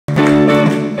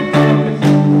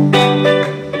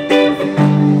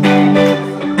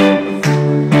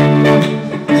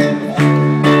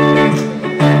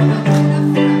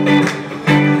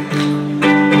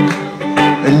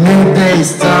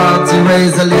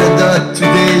that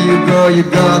today you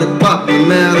gotta pop no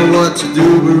matter what you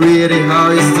do. But really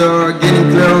how you start getting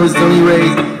close, don't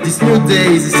erase these new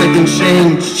days. A second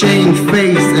change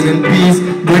face and then peace,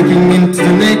 breaking into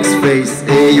the next phase.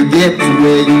 Hey, you get to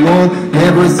where you want,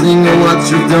 everything or what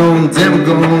you don't ever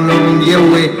go along your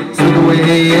way, so the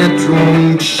way at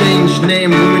wrong. Change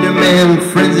name, woman a man,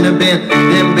 friends in a band,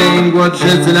 then bang, watch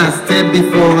just the last step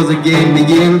before the game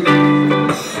begin.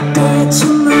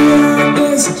 Tomorrow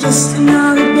is just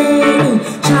another day,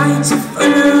 trying to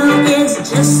follow is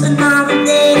just another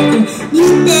day.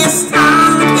 New day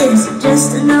start is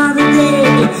just another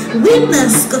day. We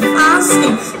must go fast,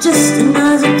 it's just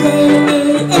another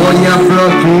day. On your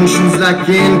broken shoes like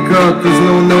Hancock, cause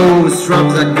no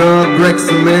straps like God breaks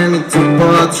a man into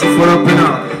parts, you fall up and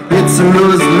out. It's a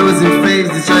losing phase,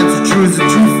 decide to choose the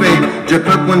true fate. Jump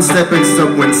up one step and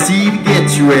stop one seed,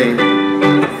 get you a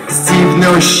Steve,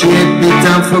 no shit, big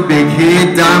time for big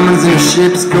hit. Diamonds in a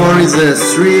ship, score is a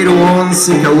 3-1.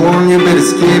 Think I warn you, better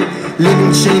skip.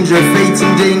 Living changer, fate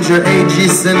in danger,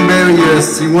 ages and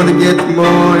barriers. You wanna get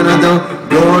more and I don't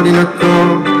go in a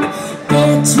car.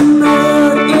 Day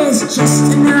tomorrow is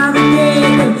just another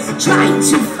day, trying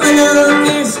to follow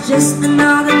is just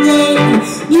another day.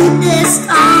 New day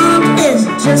start is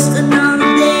just another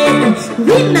day.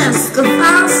 We must go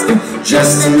fast,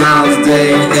 Just another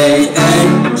day, hey, hey.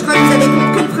 Je crois que vous avez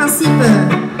compris le principe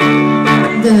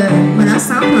voilà,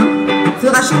 simple. Il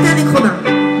faudra chanter avec Robin.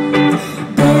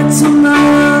 Day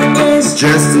tomorrow is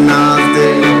Just another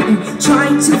day,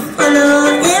 trying to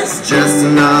follow is just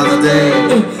another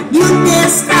day, new day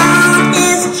start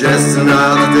is just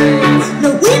another day,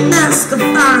 no, we must go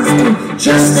fast,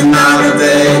 just another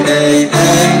day, hey,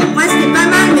 hey. Moi,